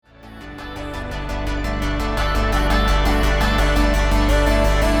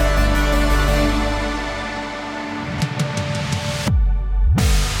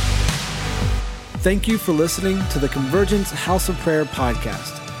Thank you for listening to the Convergence House of Prayer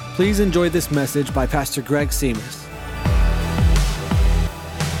podcast. Please enjoy this message by Pastor Greg Seamus.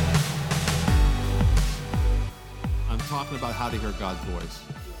 I'm talking about how to hear God's voice.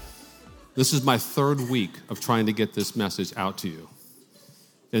 This is my third week of trying to get this message out to you.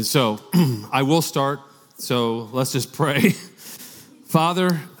 And so I will start, so let's just pray. Father,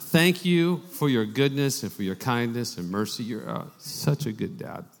 thank you for your goodness and for your kindness and mercy. You're such a good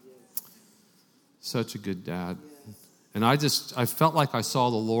dad. Such a good dad. And I felt like I saw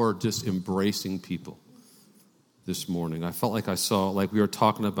the Lord just embracing people this morning. I felt like I saw, like we were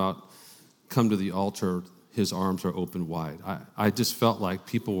talking about, come to the altar, his arms are open wide. I just felt like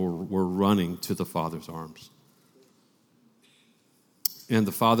people were running to the Father's arms. And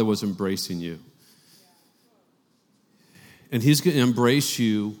the Father was embracing you. And he's going to embrace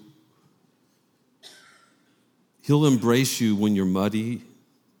you. He'll embrace you when you're muddy,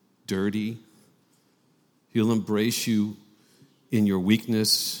 dirty. He'll embrace you in your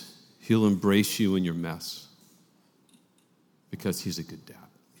weakness. He'll embrace you in your mess. Because he's a good dad.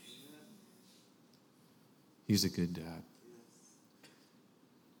 He's a good dad.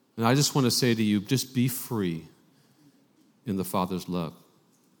 And I just want to say to you, just be free in the Father's love.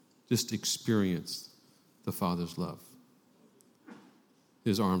 Just experience the Father's love.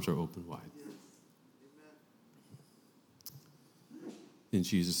 His arms are open wide. In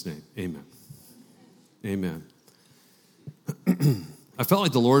Jesus' name, amen. Amen. I felt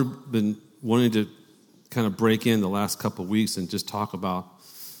like the Lord been wanting to kind of break in the last couple of weeks and just talk about,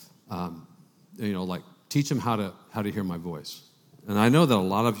 like teach them how to hear my voice. And I know that a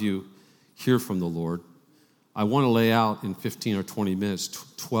lot of you hear from the Lord. I want to lay out in 15 or 20 minutes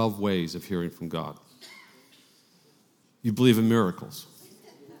 12 ways of hearing from God. You believe in miracles.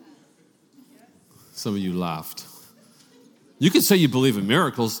 Some of you laughed. You can say you believe in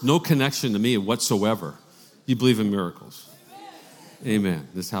miracles, no connection to me whatsoever. You believe in miracles. Amen.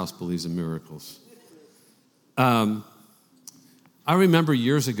 This house believes in miracles. I remember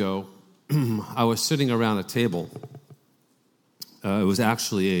years ago, I was sitting around a table. It was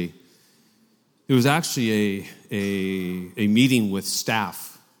actually a meeting with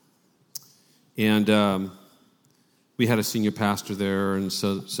staff, and we had a senior pastor there and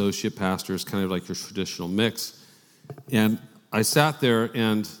associate pastors, kind of like your traditional mix. And I sat there,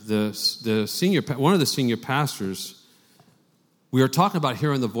 and one of the senior pastors, we were talking about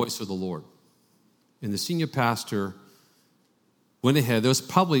hearing the voice of the Lord. And the senior pastor went ahead. There was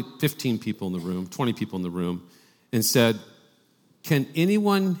probably 15 people in the room, 20 people in the room, and said, "Can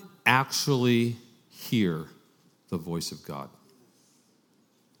anyone actually hear the voice of God?"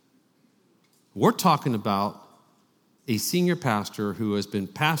 We're talking about a senior pastor who has been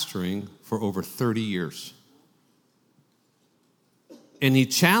pastoring for over 30 years. And he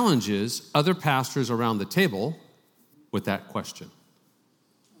challenges other pastors around the table with that question.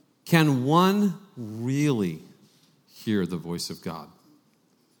 Can one really hear the voice of God?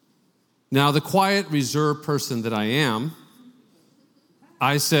 Now, the quiet, reserved person that I am,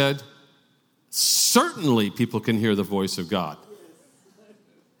 I said, certainly people can hear the voice of God.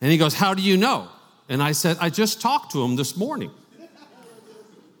 And he goes, how do you know? And I said, I just talked to him this morning.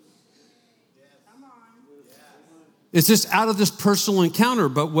 It's just out of this personal encounter.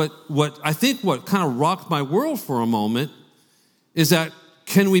 But what I think what kind of rocked my world for a moment is that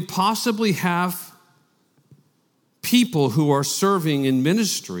can we possibly have people who are serving in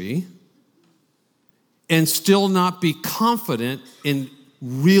ministry and still not be confident in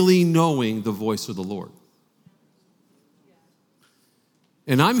really knowing the voice of the Lord?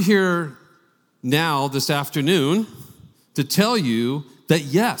 And I'm here now this afternoon to tell you that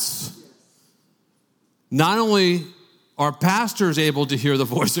yes, not only are pastors able to hear the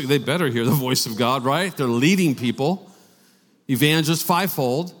voice, they better hear the voice of God, right? They're leading people, evangelists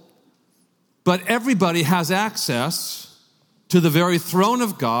fivefold, but everybody has access to the very throne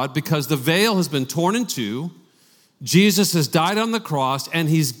of God because the veil has been torn in two. Jesus has died on the cross, and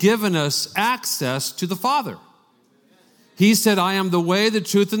he's given us access to the Father. He said, I am the way, the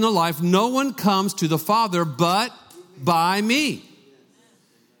truth, and the life. No one comes to the Father but by me.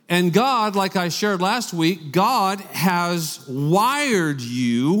 And God, like I shared last week, God has wired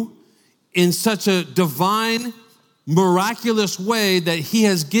you in such a divine, miraculous way that he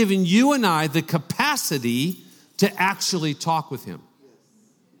has given you and I the capacity to actually talk with him.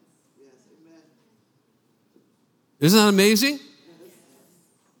 Isn't that amazing?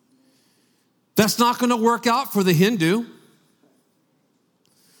 That's not going to work out for the Hindu.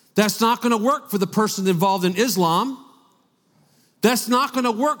 That's not going to work for the person involved in Islam. That's not going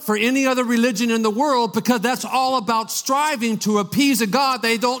to work for any other religion in the world because that's all about striving to appease a God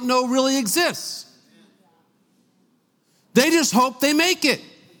they don't know really exists. They just hope they make it.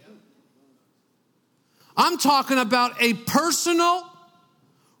 I'm talking about a personal,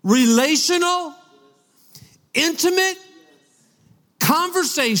 relational, intimate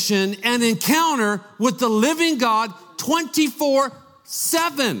conversation and encounter with the living God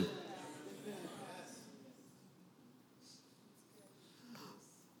 24/7.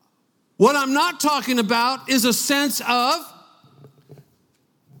 What I'm not talking about is a sense of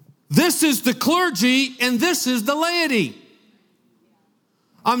this is the clergy and this is the laity.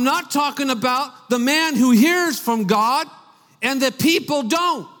 I'm not talking about the man who hears from God and the people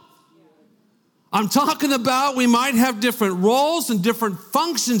don't. I'm talking about we might have different roles and different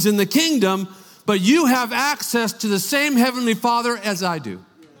functions in the kingdom, but you have access to the same Heavenly Father as I do.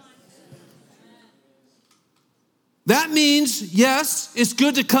 That means, yes, it's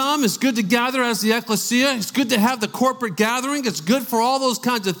good to come. It's good to gather as the ecclesia. It's good to have the corporate gathering. It's good for all those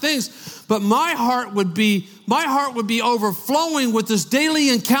kinds of things. But my heart would be overflowing with this daily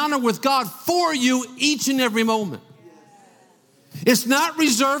encounter with God for you each and every moment. It's not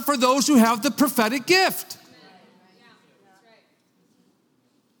reserved for those who have the prophetic gift.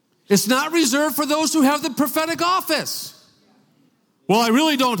 It's not reserved for those who have the prophetic office. Well, I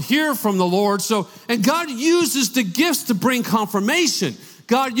really don't hear from the Lord. And God uses the gifts to bring confirmation.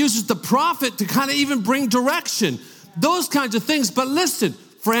 God uses the prophet to kind of even bring direction. Those kinds of things. But listen,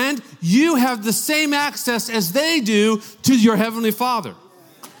 friend, you have the same access as they do to your Heavenly Father.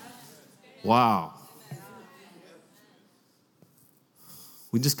 Wow.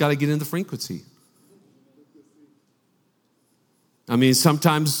 We just got to get in the frequency. I mean,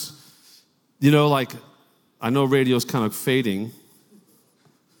 sometimes, like, I know radio's kind of fading.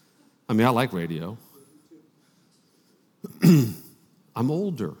 I mean, I like radio. I'm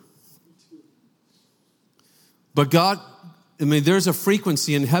older. But God, there's a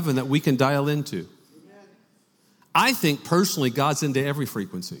frequency in heaven that we can dial into. I think personally God's into every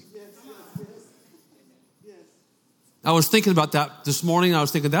frequency. I was thinking about that this morning. I was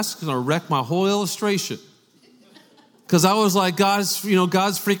thinking that's going to wreck my whole illustration. Because I was like, God's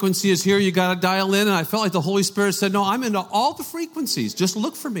frequency is here. You got to dial in. And I felt like the Holy Spirit said, no, I'm into all the frequencies. Just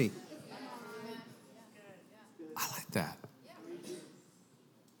look for me. I like that.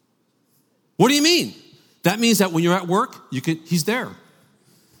 What do you mean? That means that when you're at work, he's there.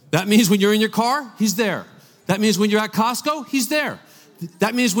 That means when you're in your car, he's there. That means when you're at Costco, he's there.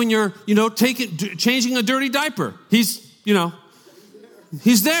 That means when you're, changing a dirty diaper, he's there.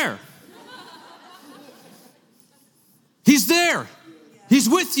 He's there. He's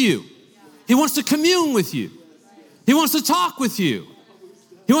with you. He wants to commune with you. He wants to talk with you.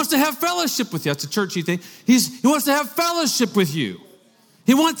 He wants to have fellowship with you. That's a churchy thing. He wants to have fellowship with you.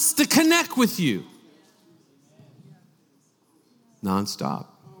 He wants to connect with you. Nonstop.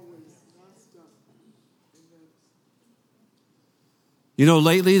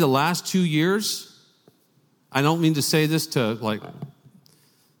 Lately, the last 2 years, I don't mean to say this to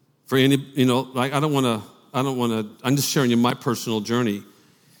for any, I don't want to, I'm just sharing you my personal journey.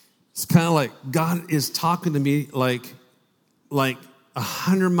 It's kind of like God is talking to me like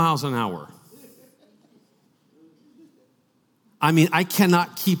 100 miles an hour. I mean, I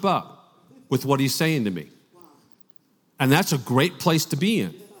cannot keep up with what he's saying to me. And that's a great place to be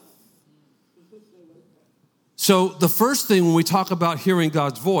in. So the first thing when we talk about hearing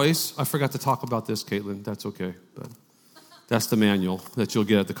God's voice, I forgot to talk about this, Caitlin. That's okay. But that's the manual that you'll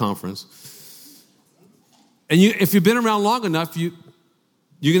get at the conference. And if you've been around long enough, you're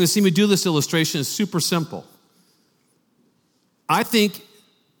going to see me do this illustration. It's super simple. I think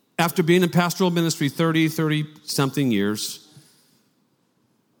after being in pastoral ministry 30-something years,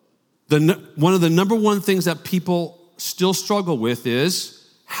 one of the number one things that people still struggle with is,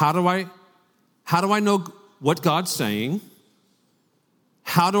 how do I know what God's saying?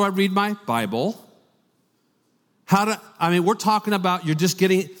 How do I read my Bible? We're talking about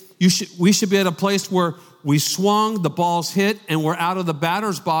we should be at a place where we swung, the ball's hit, and we're out of the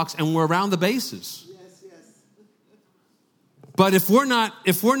batter's box and we're around the bases. Yes. But if we're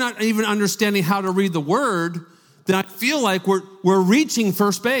not even understanding how to read the word, then I feel like we're reaching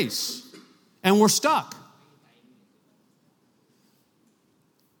first base and we're stuck.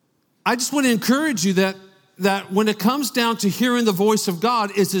 I just want to encourage you that when it comes down to hearing the voice of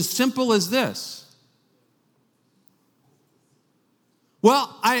God, it's as simple as this.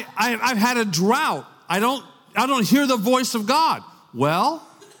 Well, I've had a drought. I don't hear the voice of God. Well,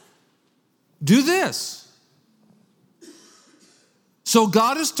 do this. So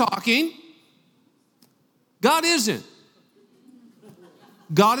God is talking. God isn't.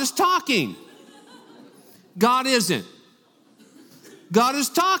 God is talking. God isn't. God is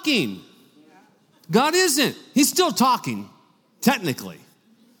talking. God isn't. He's still talking. technically.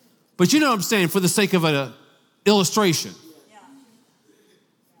 But you know what I'm saying, for the sake of an illustration.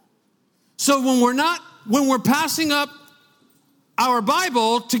 So when we're passing up our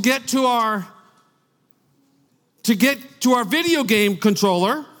Bible to get to our video game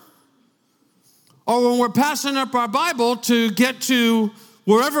controller, or when we're passing up our Bible to get to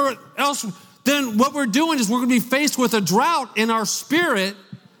wherever else, then what we're doing is we're going to be faced with a drought in our spirit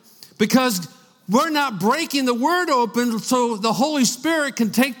because we're not breaking the Word open so the Holy Spirit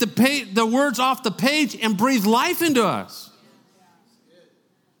can take the words off the page and breathe life into us.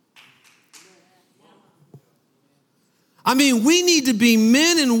 I mean, we need to be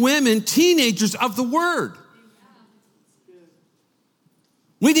men and women, teenagers of the Word.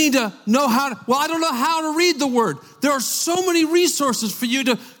 We need to know I don't know how to read the Word. There are so many resources for you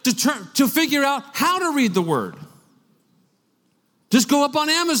to figure out how to read the Word. Just go up on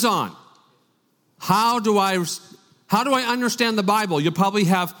Amazon. How do I understand the Bible? You'll probably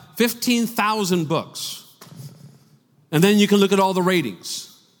have 15,000 books. And then you can look at all the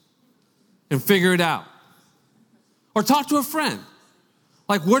ratings and figure it out. Or talk to a friend.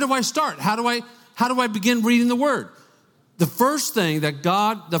 Like, where do I start? How do I begin reading the Word? The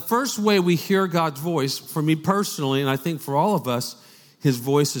first way we hear God's voice, for me personally, and I think for all of us, His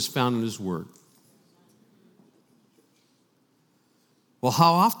voice is found in His Word. Well,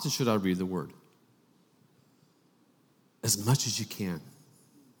 how often should I read the Word? As much as you can.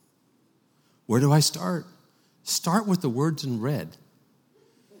 Where do I start? Start with the words in red.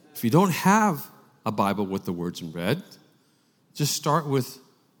 If you don't have a Bible with the words in red, just start with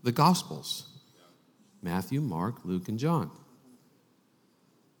the Gospels. Matthew, Mark, Luke, and John.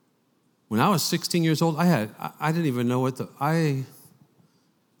 When I was 16 years old, I didn't even know I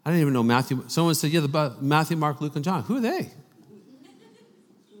didn't even know Matthew. Someone said, Matthew, Mark, Luke, and John. Who are they?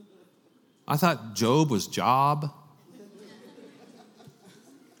 I thought Job was Job.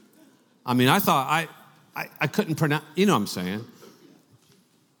 I mean, I thought I couldn't pronounce, you know what I'm saying.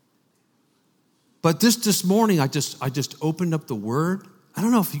 But this morning, I just opened up the Word. I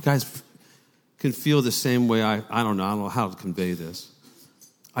don't know if you guys can feel the same way. I don't know how to convey this.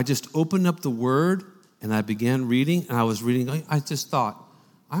 I just opened up the Word and I began reading, and I was reading. I just thought,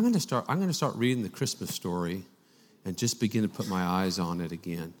 I'm going to start reading the Christmas story and just begin to put my eyes on it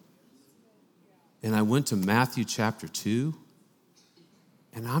again. And I went to Matthew chapter 2,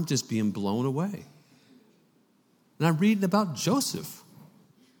 and I'm just being blown away. And I'm reading about Joseph.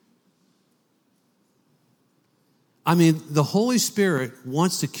 I mean, the Holy Spirit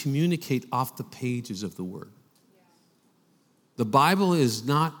wants to communicate off the pages of the Word. The Bible is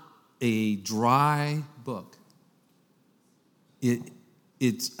not a dry book.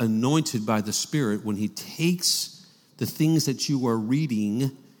 It's anointed by the Spirit when He takes the things that you are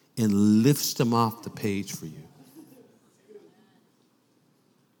reading and lifts them off the page for you.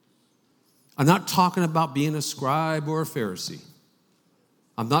 I'm not talking about being a scribe or a Pharisee.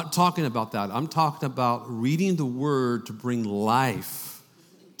 I'm not talking about that. I'm talking about reading the Word to bring life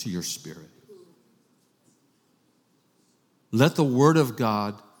to your spirit. Let the Word of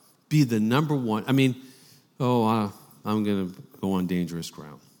God be the number one. I mean, I'm going to go on dangerous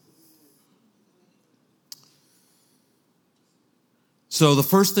ground. So the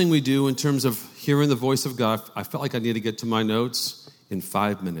first thing we do in terms of hearing the voice of God, I felt like I need to get to my notes in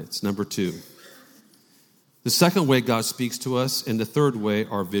 5 minutes. Number 2. The second way God speaks to us, and the third way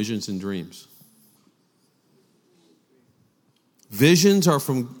are visions and dreams. Visions are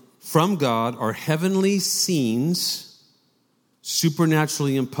from God, are heavenly scenes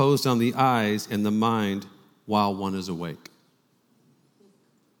supernaturally imposed on the eyes and the mind while one is awake.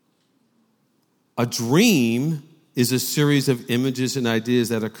 A dream is a series of images and ideas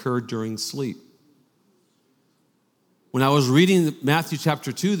that occur during sleep. When I was reading Matthew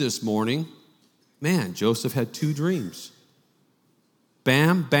chapter 2 this morning, man, Joseph had 2 dreams.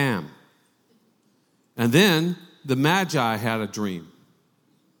 Bam, bam. And then the Magi had a dream.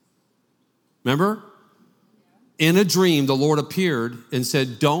 Remember? In a dream, the Lord appeared and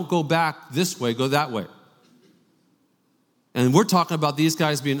said, don't go back this way, go that way. And we're talking about these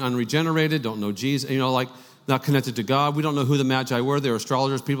guys being unregenerated, don't know Jesus, like not connected to God. We don't know who the Magi were. They're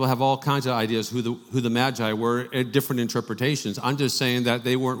astrologers. People have all kinds of ideas who the Magi were, different interpretations. I'm just saying that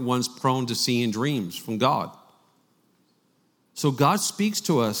they weren't ones prone to seeing dreams from God. So God speaks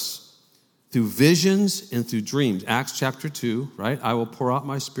to us through visions and through dreams. Acts chapter 2, right? I will pour out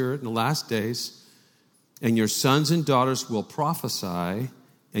my Spirit in the last days, and your sons and daughters will prophesy,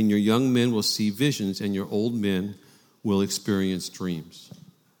 and your young men will see visions, and your old men will experience dreams.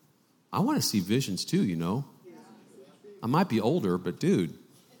 I want to see visions too, I might be older, but dude.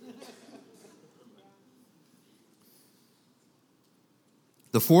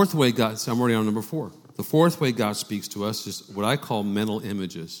 The fourth way God, so I'm already on number 4. The fourth way God speaks to us is what I call mental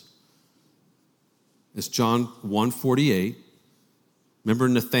images. It's John 1:48. Remember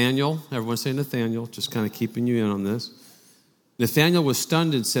Nathanael? Everyone say Nathanael, just kind of keeping you in on this. Nathanael was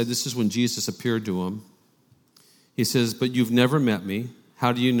stunned and said, this is when Jesus appeared to him. He says, but you've never met me.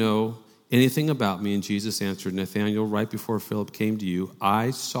 How do you know anything about me? And Jesus answered, Nathanael, right before Philip came to you, I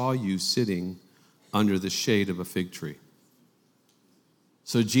saw you sitting under the shade of a fig tree.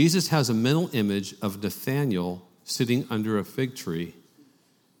 So Jesus has a mental image of Nathanael sitting under a fig tree,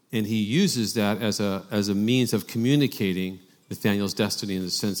 and he uses that as a means of communicating Nathanael's destiny in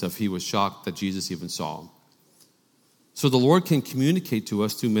the sense of he was shocked that Jesus even saw him. So the Lord can communicate to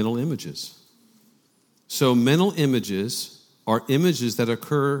us through mental images. So mental images are images that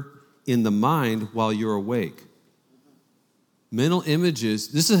occur in the mind while you're awake. Mental images,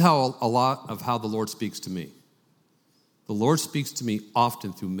 this is how a lot of how the Lord speaks to me. The Lord speaks to me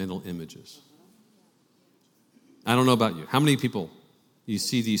often through mental images. I don't know about you. How many people, you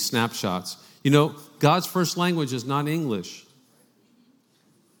see these snapshots? You know, God's first language is not English.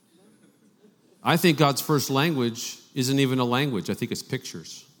 I think God's first language isn't even a language. I think it's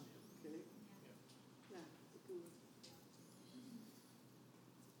pictures.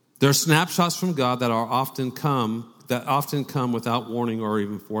 There are snapshots from God that often come without warning or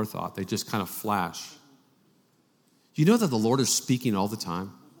even forethought. They just kind of flash. You know that the Lord is speaking all the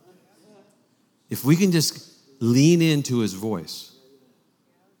time? If we can just lean into his voice.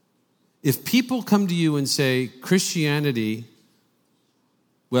 If people come to you and say, Christianity,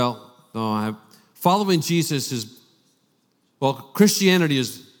 following Jesus Christianity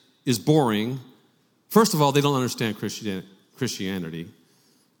is boring. First of all, they don't understand Christianity.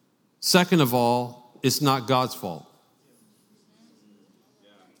 Second of all, it's not God's fault.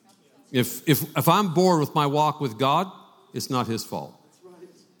 If I'm bored with my walk with God, it's not his fault.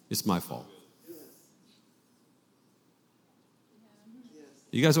 It's my fault.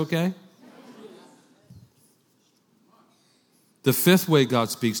 You guys okay? The fifth way God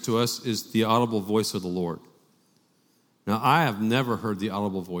speaks to us is the audible voice of the Lord. Now, I have never heard the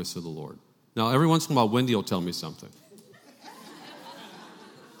audible voice of the Lord. Now, every once in a while, Wendy will tell me something.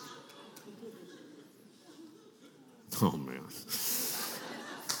 Oh, man.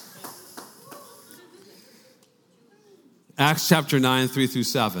 Acts chapter 9,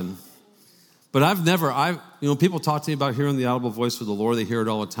 3-7. But people talk to me about hearing the audible voice of the Lord. They hear it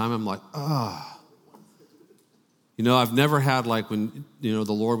all the time. I'm like, I've never had like when, the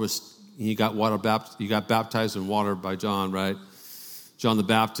Lord he got baptized in water by John, right? John the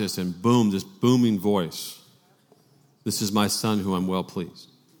Baptist, and boom, this booming voice. This is my son who I'm well pleased.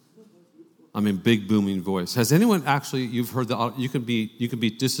 Big booming voice. Has anyone actually, you've heard you can be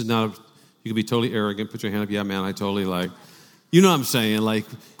totally arrogant. Put your hand up. Yeah, man, I totally you know what I'm saying?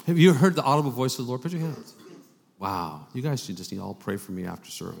 Have you heard the audible voice of the Lord? Put your hand up. Wow. You guys should just all pray for me after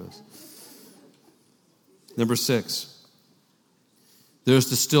service. Number 6. There's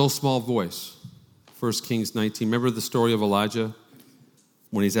the still small voice. 1 Kings 19. Remember the story of Elijah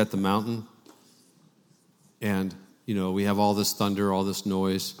when he's at the mountain? And, we have all this thunder, all this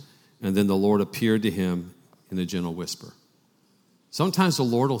noise. And then the Lord appeared to him in a gentle whisper. Sometimes the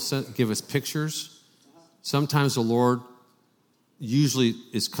Lord will give us pictures. Sometimes the Lord, usually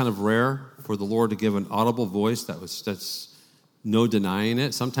it's kind of rare for the Lord to give an audible voice that's no denying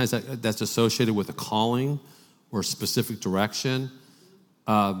it. Sometimes that's associated with a calling or a specific direction.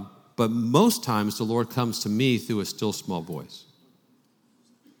 But most times the Lord comes to me through a still small voice.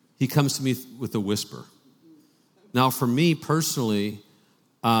 He comes to me with a whisper. Now for me personally,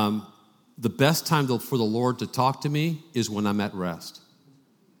 the best time for the Lord to talk to me is when I'm at rest.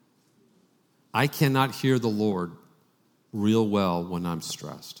 I cannot hear the Lord real well when I'm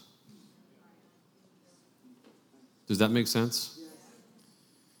stressed. Does that make sense?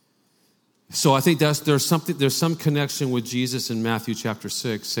 So I think there's some connection with Jesus in Matthew chapter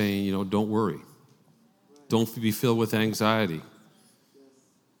 6 saying, don't worry. Don't be filled with anxiety.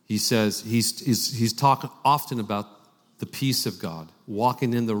 He says, he's talking often about the peace of God,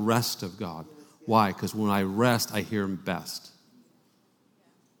 walking in the rest of God. Why? Because when I rest, I hear him best.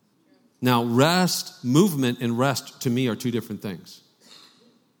 Now, movement and rest to me are two different things.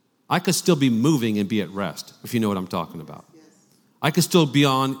 I could still be moving and be at rest, if you know what I'm talking about. I could still be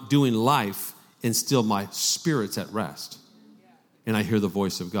on doing life and still my spirit's at rest. And I hear the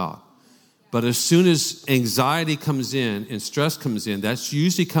voice of God. But as soon as anxiety comes in and stress comes in, that's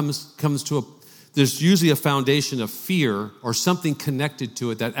usually comes to there's usually a foundation of fear or something connected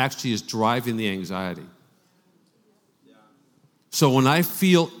to it that actually is driving the anxiety. So when I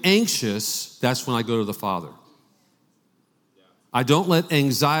feel anxious, that's when I go to the Father. I don't let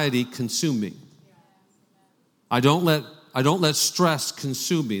anxiety consume me. I don't let stress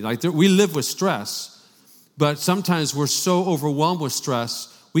consume me. Like we live with stress, but sometimes we're so overwhelmed with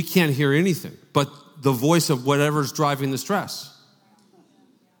stress, we can't hear anything but the voice of whatever's driving the stress.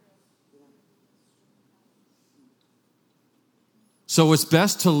 So it's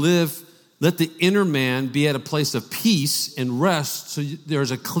best to let the inner man be at a place of peace and rest so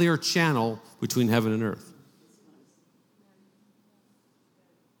there's a clear channel between heaven and earth.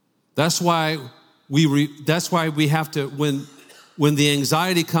 That's why we have to, when the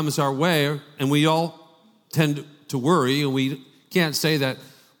anxiety comes our way, and we all tend to worry, and we can't say that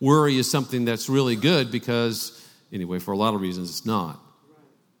worry is something that's really good because, anyway, for a lot of reasons, it's not.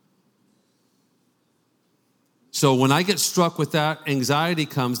 So when I get struck with that, anxiety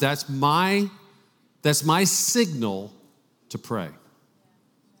comes, that's my signal to pray.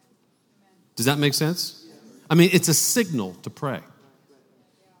 Does that make sense? I mean, it's a signal to pray.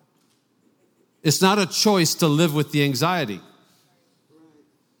 It's not a choice to live with the anxiety.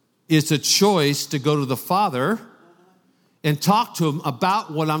 It's a choice to go to the Father and talk to Him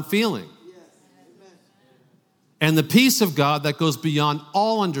about what I'm feeling. And the peace of God that goes beyond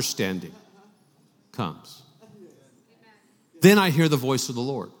all understanding comes. Then I hear the voice of the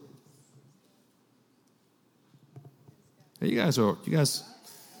Lord. Hey, you guys.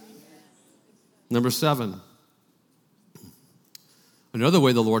 Number 7. Another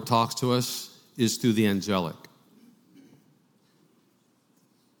way the Lord talks to us is through the angelic.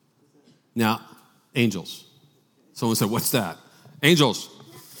 Now, angels. Someone said, what's that? Angels.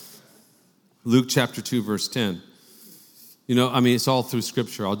 Luke chapter 2, verse 10. It's all through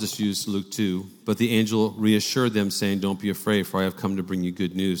Scripture. I'll just use Luke 2. But the angel reassured them, saying, don't be afraid, for I have come to bring you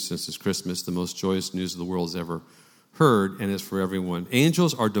good news. Since it's Christmas, the most joyous news the world has ever heard, and it's for everyone.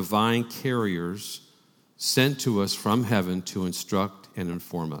 Angels are divine carriers sent to us from heaven to instruct and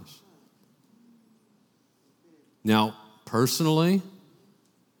inform us. Now, personally,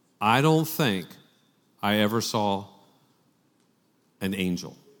 I don't think I ever saw an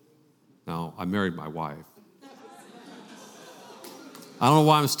angel. Now, I married my wife. I don't know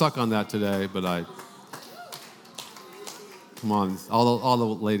why I'm stuck on that today, but come on, all the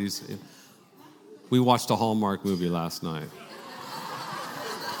ladies. We watched a Hallmark movie last night.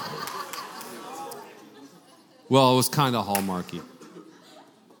 Well, it was kind of Hallmarky.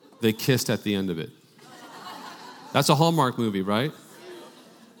 They kissed at the end of it. That's a Hallmark movie, right?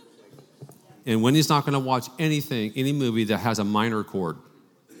 And Wendy's not going to watch any movie that has a minor chord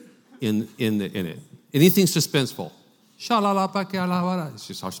in it. Anything suspenseful.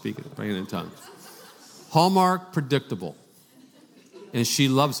 She starts speaking, praying in tongues. Hallmark, predictable. And she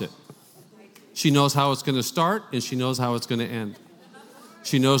loves it. She knows how it's going to start, and she knows how it's going to end.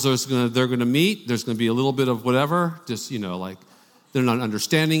 She knows they're going to meet. There's going to be a little bit of whatever, just, like they're not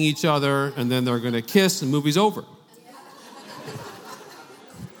understanding each other, and then they're going to kiss, and the movie's over.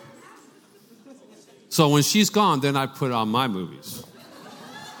 So when she's gone, then I put on my movies.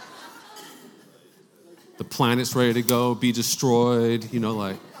 The planet's ready to go, be destroyed,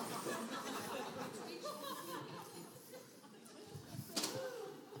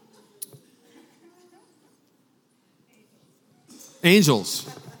 Angels.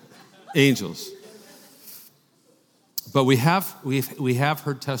 But we have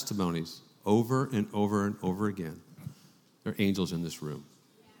heard testimonies over and over and over again. There are angels in this room.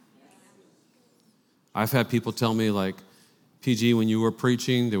 I've had people tell me, like, PG, when you were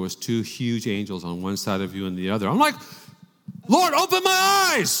preaching, there was 2 huge angels on one side of you and the other. I'm like, Lord, open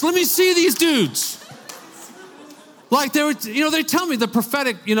my eyes. Let me see these dudes. Like they tell me the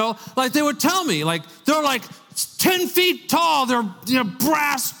prophetic, like they would tell me, like they're like 10 feet tall. They're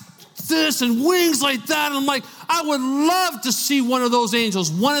brass this and wings like that. And I'm like, I would love to see one of those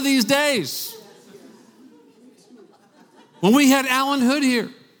angels one of these days. When we had Alan Hood here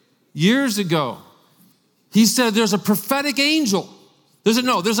years ago, he said there's a prophetic angel. There's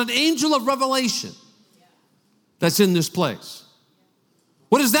an angel of revelation that's in this place.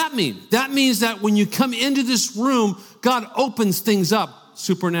 What does that mean? That means that when you come into this room, God opens things up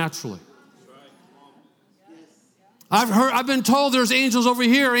supernaturally. I've been told there's angels over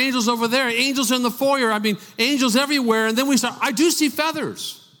here, angels over there, angels in the foyer. Angels everywhere. And then I do see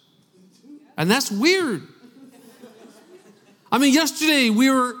feathers. And that's weird. Yesterday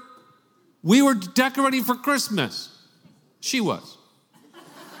we were decorating for Christmas. She was.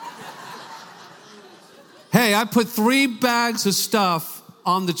 Hey, I put 3 bags of stuff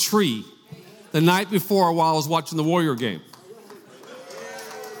on the tree the night before while I was watching the Warrior game.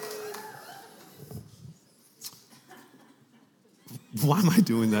 Why am I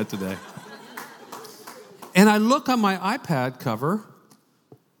doing that today? And I look on my iPad cover,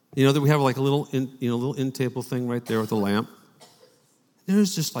 that we have like a little end table thing right there with a lamp.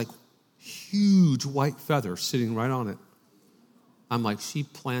 There's just like huge white feather sitting right on it. I'm like, she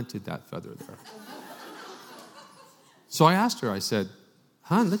planted that feather there. So I asked her, I said,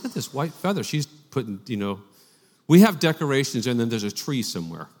 hon, look at this white feather. She's putting, we have decorations and then there's a tree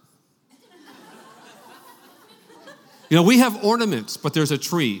somewhere. We have ornaments, but there's a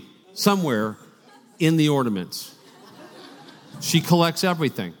tree somewhere in the ornaments. She collects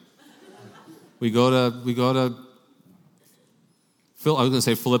everything. We go to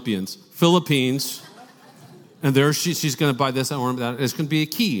Philippines, and there she's going to buy this ornament. It's going to be a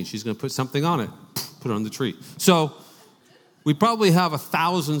key, and she's going to put something on it, put it on the tree. So we probably have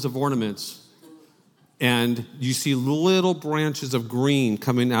thousands of ornaments, and you see little branches of green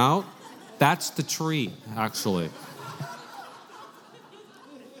coming out. That's the tree, actually.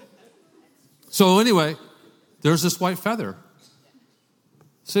 So anyway, there's this white feather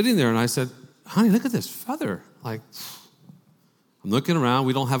sitting there, and I said, honey, look at this feather. Like, I'm looking around.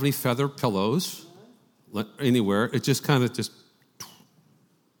 We don't have any feather pillows anywhere. It just kind of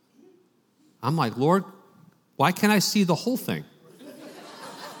I'm like, Lord, why can't I see the whole thing?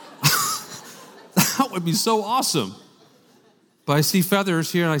 That would be so awesome. But I see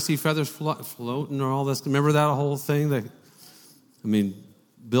feathers here, and I see feathers floating or all this. Remember that whole thing?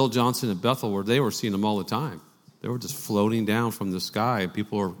 Bill Johnson and Bethel, they were seeing them all the time. They were just floating down from the sky.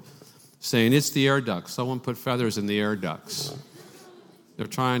 People were saying, it's the air ducts. Someone put feathers in the air ducts. They're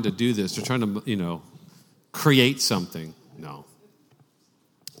trying to do this. They're trying to, create something. No.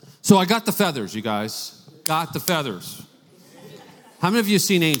 So I got the feathers, you guys. Got the feathers. How many of you have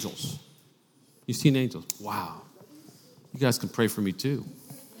seen angels? You've seen angels? Wow. You guys can pray for me too.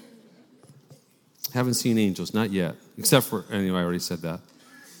 Haven't seen angels, not yet. Except for, anyway, I already said that.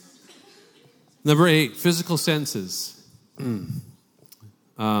 Number 8, physical senses.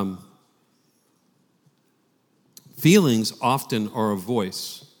 Feelings often are a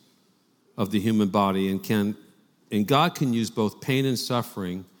voice of the human body, and God can use both pain and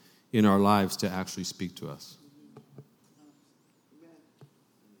suffering in our lives to actually speak to us.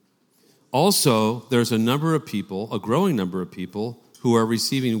 Also, there's a growing number of people who are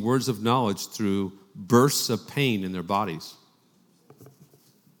receiving words of knowledge through bursts of pain in their bodies.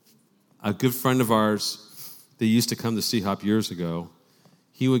 A good friend of ours, they used to come to C-Hop years ago.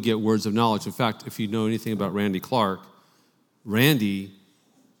 He would get words of knowledge. In fact, if you know anything about Randy Clark, Randy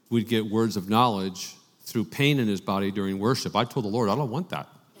would get words of knowledge through pain in his body during worship. I told the Lord, I don't want that.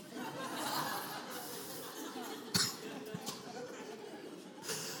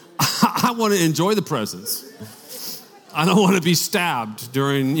 I want to enjoy the presence. I don't want to be stabbed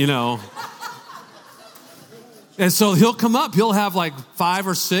during, And so he'll come up, he'll have like 5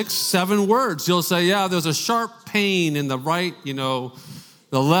 or 6, 7 words. He'll say, yeah, there's a sharp pain in the right, the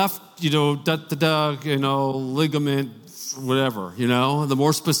left, ligament, whatever, The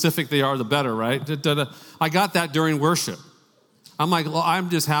more specific they are, the better, right? I got that during worship. I'm like, well, I'm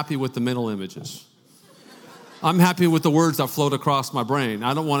just happy with the mental images. I'm happy with the words that float across my brain.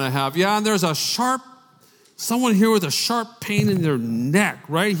 I don't want to have, and there's someone here with a sharp pain in their neck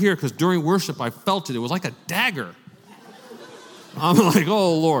right here, because during worship I felt it. It was like a dagger. I'm like,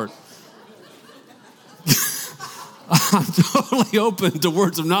 oh, Lord. I'm totally open to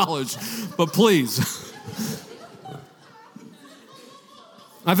words of knowledge, but please.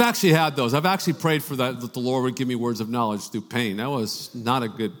 I've actually had those. I've actually prayed for that the Lord would give me words of knowledge through pain. That was not a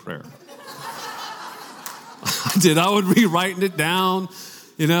good prayer. I did. I would be writing it down,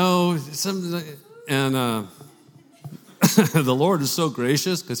 something, and the Lord is so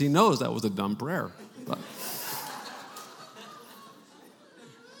gracious because he knows that was a dumb prayer. But.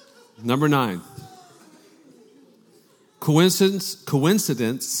 Number 9,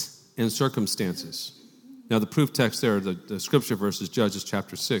 coincidence and circumstances. Now, the proof text there, the scripture verse is Judges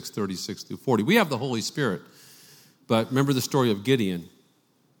chapter 6, 36 through 40. We have the Holy Spirit, but remember the story of Gideon.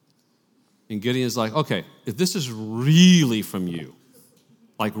 And Gideon's like, okay, if this is really from you,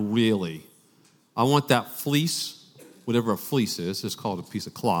 like really, I want that fleece, whatever a fleece is, it's called a piece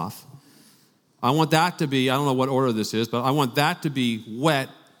of cloth. I want that to be, I don't know what order this is, but I want that to be wet.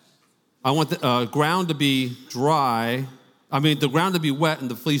 I want the ground to be dry. The ground to be wet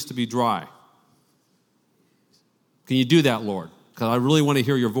and the fleece to be dry. Can you do that, Lord? Because I really want to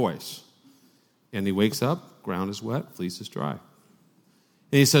hear your voice. And he wakes up, ground is wet, fleece is dry.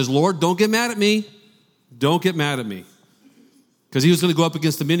 And he says, Lord, don't get mad at me. Don't get mad at me. Because he was going to go up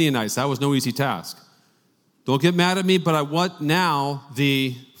against the Midianites. That was no easy task. Don't get mad at me, but I want now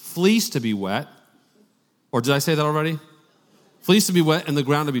the fleece to be wet. Or did I say that already? Fleece to be wet and the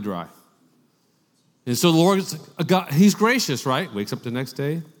ground to be dry. And so the Lord, he's gracious, right? Wakes up the next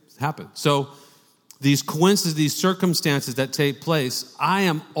day, it happened. So these coincidences, these circumstances that take place, I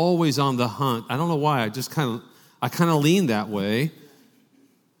am always on the hunt. I don't know why, I kind of lean that way.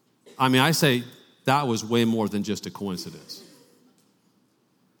 I mean, I say that was way more than just a coincidence.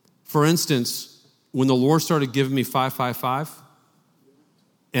 For instance, when the Lord started giving me 555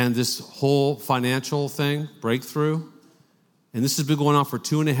 and this whole financial thing, breakthrough, and this has been going on for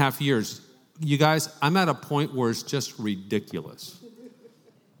 2.5 years. You guys, I'm at a point where it's just ridiculous.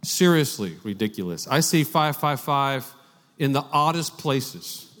 Seriously ridiculous. I see 555 in the oddest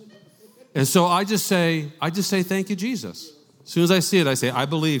places. And so I just say, thank you, Jesus. As soon as I see it, I say, I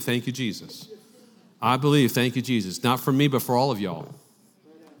believe, thank you, Jesus. I believe, thank you, Jesus. Not for me, but for all of y'all.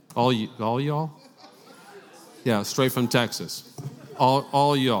 All y'all? Yeah, straight from Texas.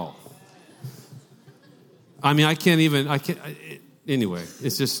 All y'all. I mean, anyway,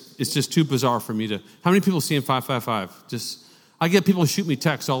 it's just too bizarre for me to, how many people see in 555? I get people shoot me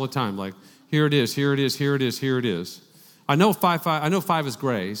texts all the time, like, here it is, here it is, here it is, here it is. I know 5 is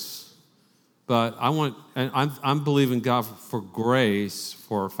grace, but I'm believing God for grace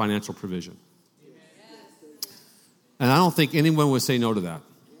for financial provision. And I don't think anyone would say no to that.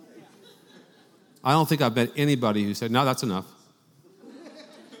 I don't think I've met anybody who said, no, that's enough.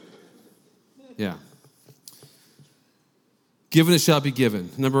 Yeah. Given it shall be given.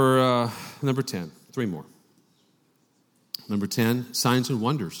 Number 10, 3 more. Number 10, signs and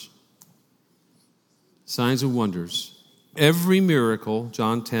wonders. Signs and wonders. Every miracle,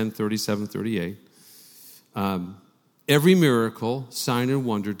 John 10, 37, 38, every miracle, sign and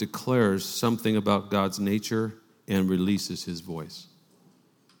wonder declares something about God's nature and releases his voice.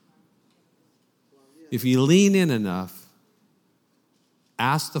 If you lean in enough,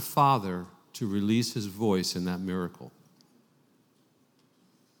 ask the Father to release his voice in that miracle.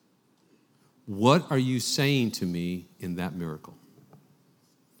 What are you saying to me in that miracle?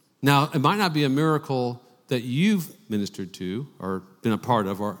 Now, it might not be a miracle that you've ministered to or been a part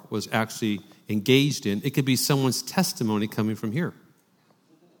of or was actually engaged in. It could be someone's testimony coming from here,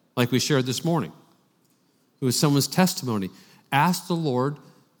 like we shared this morning. It was someone's testimony. Ask the Lord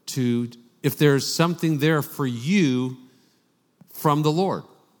if there's something there for you from the Lord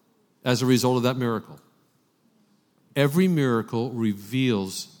as a result of that miracle. Every miracle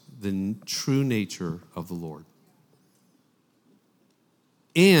reveals the true nature of the Lord.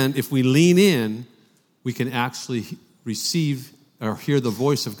 And if we lean in, we can actually receive or hear the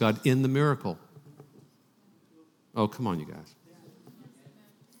voice of God in the miracle. Oh, come on, you guys.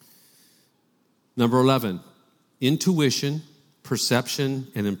 Number 11, intuition, perception,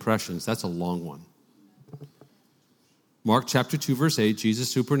 and impressions. That's a long one. Mark chapter 2, verse 8, Jesus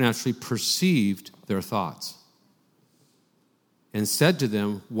supernaturally perceived their thoughts and said to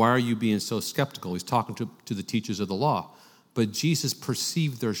them, why are you being so skeptical? He's talking to the teachers of the law. But Jesus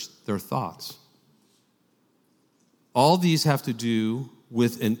perceived their thoughts. All these have to do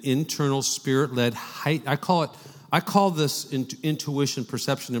with an internal spirit-led height. I call this intuition,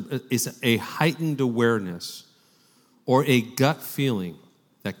 perception, is a heightened awareness or a gut feeling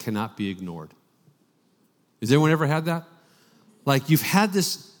that cannot be ignored. Has anyone ever had that? Like you've had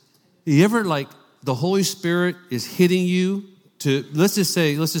this, you ever like the Holy Spirit is hitting you to, let's just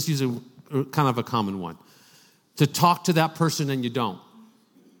use a kind of a common one, to talk to that person and you don't.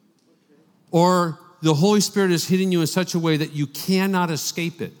 Or the Holy Spirit is hitting you in such a way that you cannot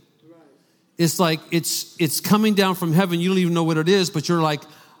escape it. It's like it's coming down from heaven. You don't even know what it is, but you're like,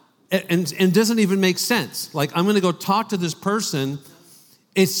 and it doesn't even make sense. Like I'm going to go talk to this person.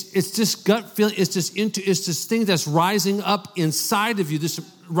 It's just gut feeling. It's this thing that's rising up inside of you.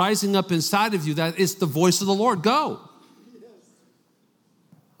 That it's the voice of the Lord. Go.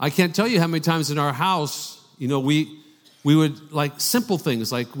 I can't tell you how many times in our house, we would like simple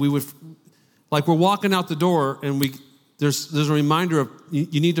things like we're walking out the door and there's a reminder of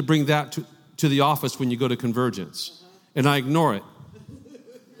you need to bring that to the office when you go to Convergence, and I ignore it.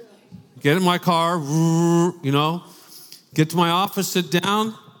 Get in my car, get to my office, sit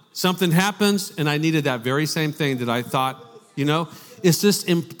down, something happens, and I needed that very same thing that I thought, it's just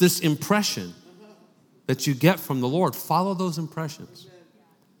this impression that you get from the Lord. Follow those impressions.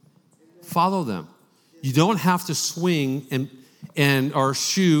 Follow them. You don't have to swing or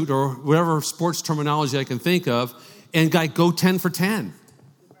shoot or whatever sports terminology I can think of and go 10 for 10.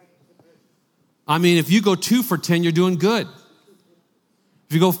 I mean, if you go 2 for 10, you're doing good.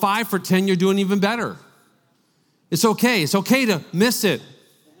 If you go 5 for 10, you're doing even better. It's okay. It's okay to miss it.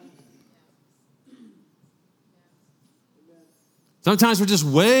 Sometimes we're just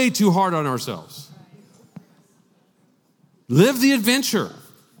way too hard on ourselves. Live the adventure.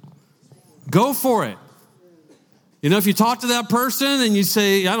 Go for it. If you talk to that person and you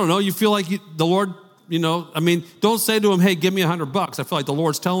say, I don't know, you feel like the Lord, don't say to him, hey, give me $100. I feel like the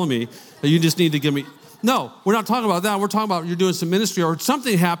Lord's telling me that you just need to give me. No, we're not talking about that. We're talking about you're doing some ministry or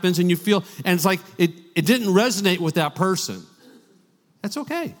something happens and you feel, and it's like it didn't resonate with that person. That's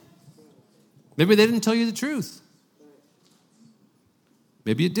okay. Maybe they didn't tell you the truth.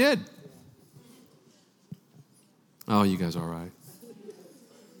 Maybe it did. Oh, you guys are all right.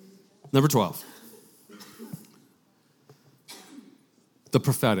 Number 12. The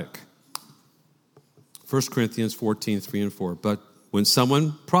prophetic. 1 Corinthians 14, 3 and 4. But when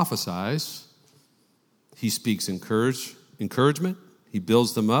someone prophesies, he speaks encouragement, he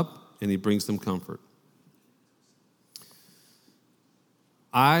builds them up, and he brings them comfort.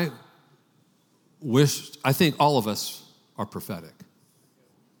 I think all of us are prophetic.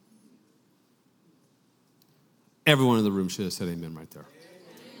 Everyone in the room should have said amen right there.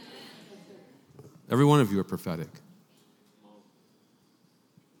 Every one of you are prophetic.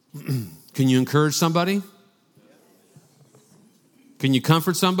 Can you encourage somebody? Can you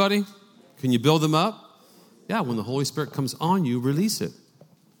comfort somebody? Can you build them up? Yeah, when the Holy Spirit comes on you, release it.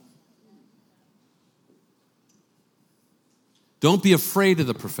 Don't be afraid of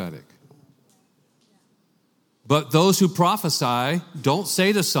the prophetic. But those who prophesy, don't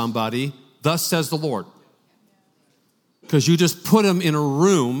say to somebody, thus says the Lord. Because you just put them in a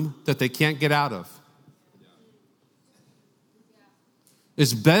room that they can't get out of.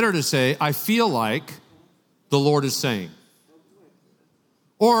 It's better to say, I feel like the Lord is saying.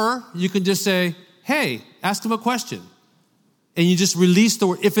 Or you can just say, hey, ask him a question. And you just release the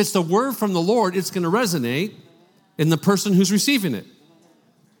word. If it's the word from the Lord, it's going to resonate in the person who's receiving it.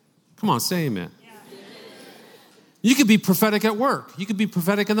 Come on, say amen. You could be prophetic at work. You could be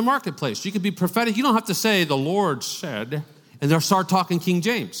prophetic in the marketplace. You could be prophetic. You don't have to say, the Lord said, and they'll start talking King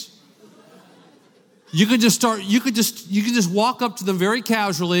James. You could just walk up to them very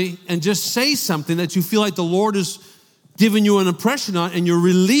casually and just say something that you feel like the Lord is giving you an impression on, and you're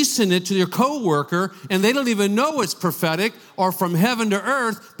releasing it to your coworker, and they don't even know it's prophetic or from heaven to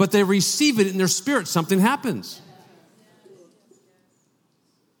earth, but they receive it in their spirit. Something happens.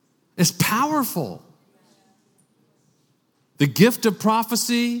 It's powerful. The gift of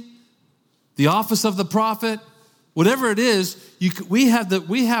prophecy, the office of the prophet, whatever it is, we have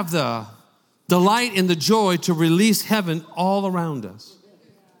the delight and the joy to release heaven all around us.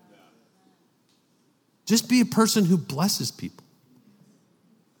 Just be a person who blesses people.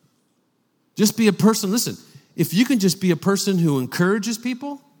 Just be a person, listen, if you can just be a person who encourages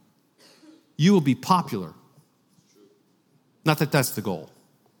people, you will be popular. Not that that's the goal.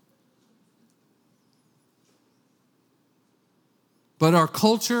 But our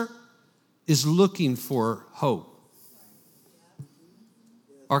culture is looking for hope.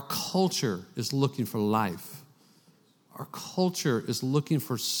 Our culture is looking for life. Our culture is looking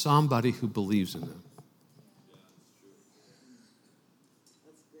for somebody who believes in them.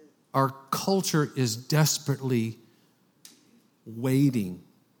 Our culture is desperately waiting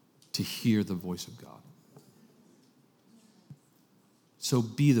to hear the voice of God. So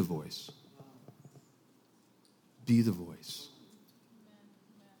be the voice. Be the voice.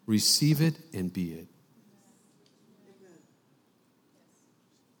 Receive it and be it.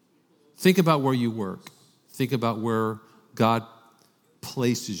 Think about where you work. Think about where God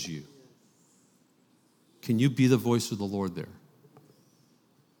places you. Can you be the voice of the Lord there?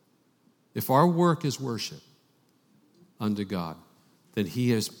 If our work is worship unto God, then He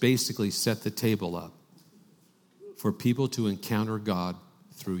has basically set the table up for people to encounter God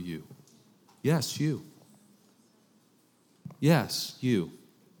through you. Yes, you. Yes, you.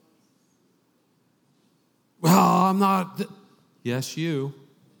 Well, I'm not. Yes, you.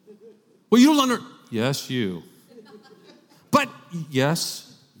 Well, you don't Yes, you. But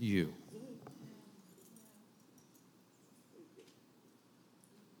yes, you.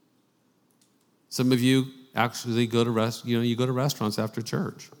 Some of you actually go to you go to restaurants after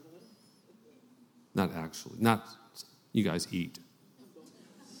church. Not actually. Not you guys eat.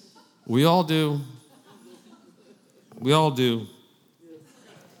 We all do. We all do.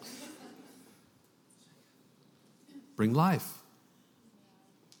 Bring life.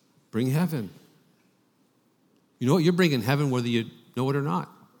 Bring heaven. You know what? You're bringing heaven whether you know it or not.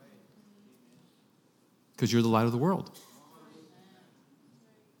 Because you're the light of the world.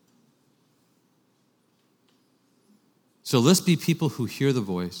 So let's be people who hear the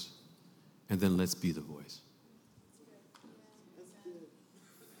voice, and then let's be the voice.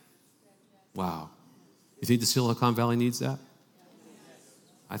 Wow. You think the Silicon Valley needs that?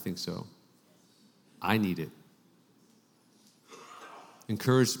 I think so. I need it.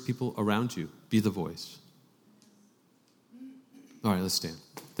 Encourage people around you. Be the voice. All right, let's stand.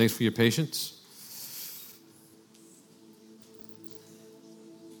 Thanks for your patience.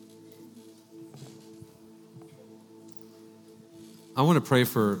 I want to pray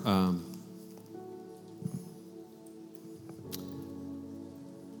for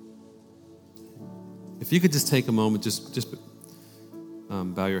if you could just take a moment, just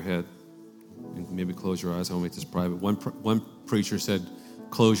bow your head and maybe close your eyes. I want to make this private. One preacher said,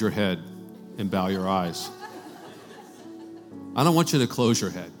 close your head and bow your eyes. I don't want you to close your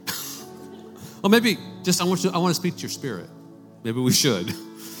head. Or maybe just I want to speak to your spirit. Maybe we should.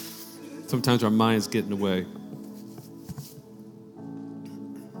 Sometimes our minds get in the way.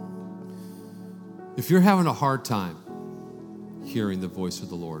 If you're having a hard time hearing the voice of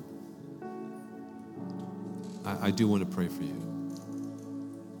the Lord, I do want to pray for you.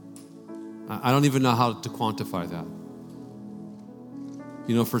 I don't even know how to quantify that.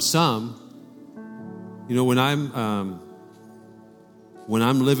 You know, for some, you know, when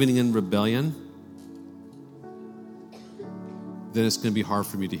I'm living in rebellion, then it's going to be hard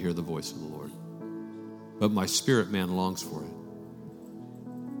for me to hear the voice of the Lord. But my spirit man longs for it.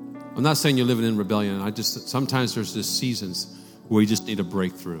 I'm not saying you're living in rebellion. Sometimes there's just seasons where you just need a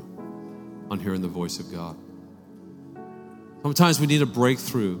breakthrough on hearing the voice of God. Sometimes we need a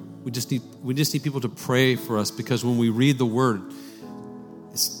breakthrough. We just need people to pray for us, because when we read the word,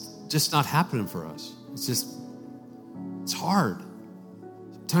 it's just not happening for us. It's hard.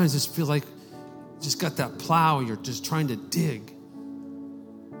 Sometimes I just feel like you just got that plow, you're just trying to dig.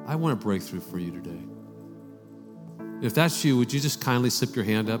 I want a breakthrough for you today. If that's you, would you just kindly slip your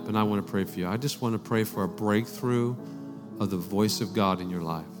hand up, and I want to pray for you. I just want to pray for a breakthrough of the voice of God in your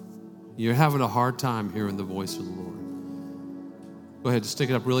life. You're having a hard time hearing the voice of the Lord. Go ahead, just stick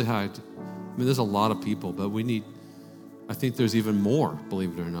it up really high. I mean, there's a lot of people, but I think there's even more,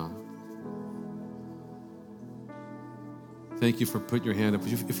 believe it or not. Thank you for putting your hand up.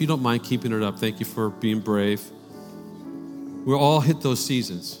 If you don't mind keeping it up, thank you for being brave. We all hit those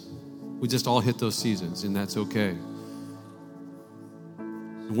seasons. We just all hit those seasons, and that's okay.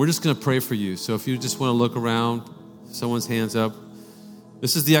 And we're just going to pray for you. So if you just want to look around, someone's hand's up.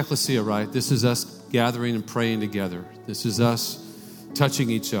 This is the ecclesia, right? This is us gathering and praying together. This is us touching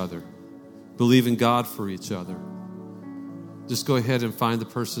each other, believing God for each other. Just go ahead and find the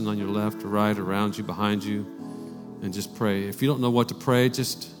person on your left or right, around you, behind you, and just pray. If you don't know what to pray,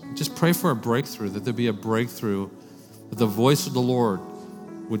 just pray for a breakthrough, that there be a breakthrough, that the voice of the Lord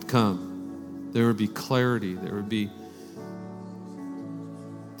would come. There would be clarity. There would be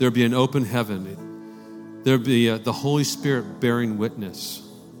an open heaven. There would be the Holy Spirit bearing witness.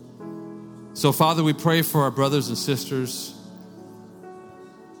 So, Father, we pray for our brothers and sisters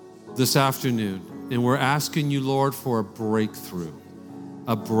this afternoon, and we're asking you, Lord, for a breakthrough.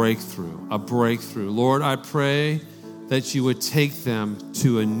 Lord, I pray that you would take them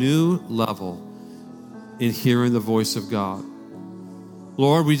to a new level in hearing the voice of God.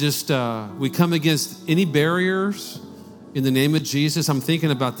 Lord, we come against any barriers in the name of Jesus. I'm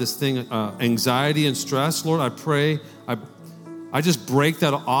thinking about this thing, anxiety and stress. Lord, I pray, I just break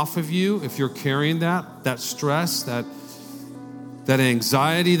that off of you if you're carrying that stress, that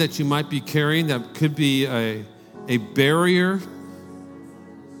anxiety that you might be carrying that could be a barrier.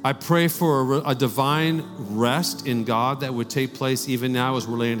 I pray for a divine rest in God that would take place even now as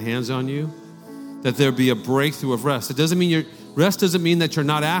we're laying hands on you, that there be a breakthrough of rest. Rest doesn't mean that you're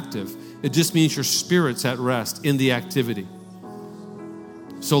not active. It just means your spirit's at rest in the activity.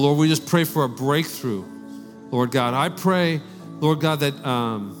 So, Lord, we just pray for a breakthrough, Lord God. I pray, Lord God,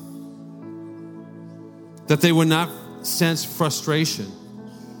 that they would not sense frustration.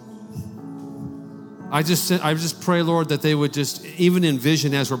 I just pray, Lord, that they would just even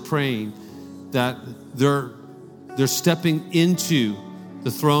envision as we're praying that they're stepping into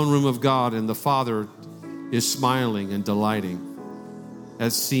the throne room of God, and the Father is smiling and delighting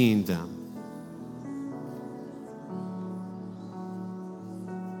at seeing them.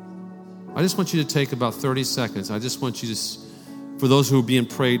 I just want you to take about 30 seconds. I just want you to, for those who are being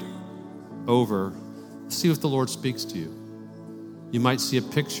prayed over, see if the Lord speaks to you. You might see a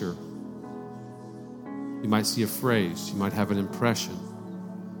picture. You might see a phrase. You might have an impression.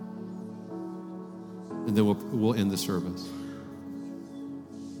 And then we'll end the service.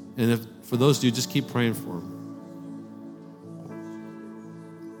 And for those of you, just keep praying for them.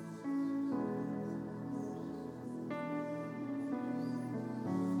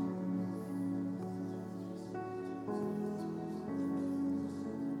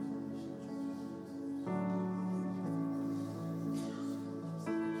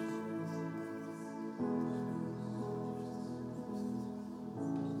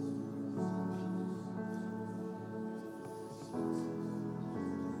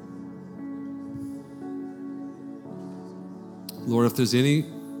 Lord, if there's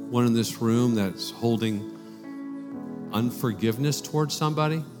anyone in this room that's holding unforgiveness towards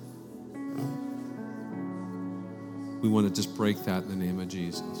somebody, we want to just break that in the name of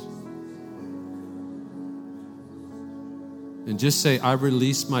Jesus. And just say, I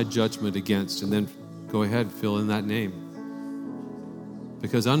release my judgment against, and then go ahead and fill in that name.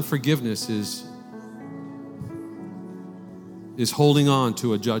 Because unforgiveness is holding on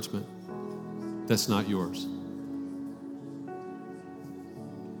to a judgment that's not yours.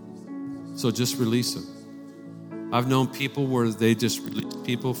 So just release them. I've known people where they just released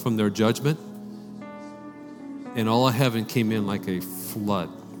people from their judgment, and all of heaven came in like a flood.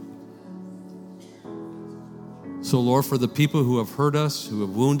 So, Lord, for the people who have hurt us, who have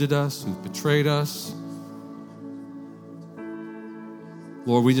wounded us, who've betrayed us,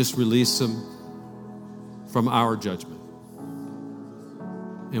 Lord, we just release them from our judgment.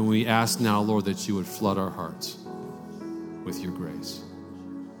 And we ask now, Lord, that you would flood our hearts with your grace.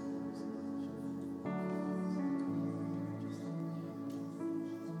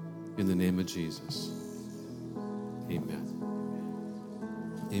 In the name of Jesus. Amen.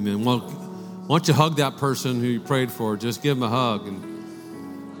 Amen. Well, why don't you hug that person who you prayed for? Just give them a hug and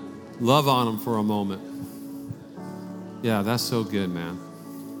love on them for a moment. Yeah, that's so good, man.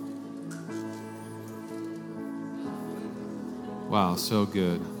 Wow, so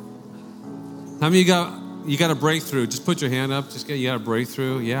good. How many you got a breakthrough? Just put your hand up. You got a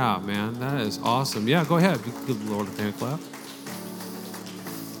breakthrough? Yeah, man, that is awesome. Yeah, go ahead. Give the Lord a hand clap.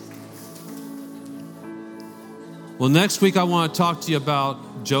 Well, next week I want to talk to you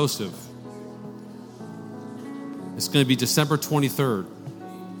about Joseph. It's going to be December 23rd.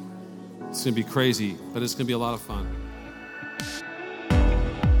 It's going to be crazy, but it's going to be a lot of fun.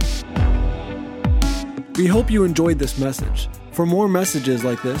 We hope you enjoyed this message. For more messages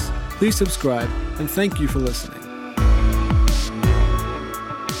like this, please subscribe, and thank you for listening.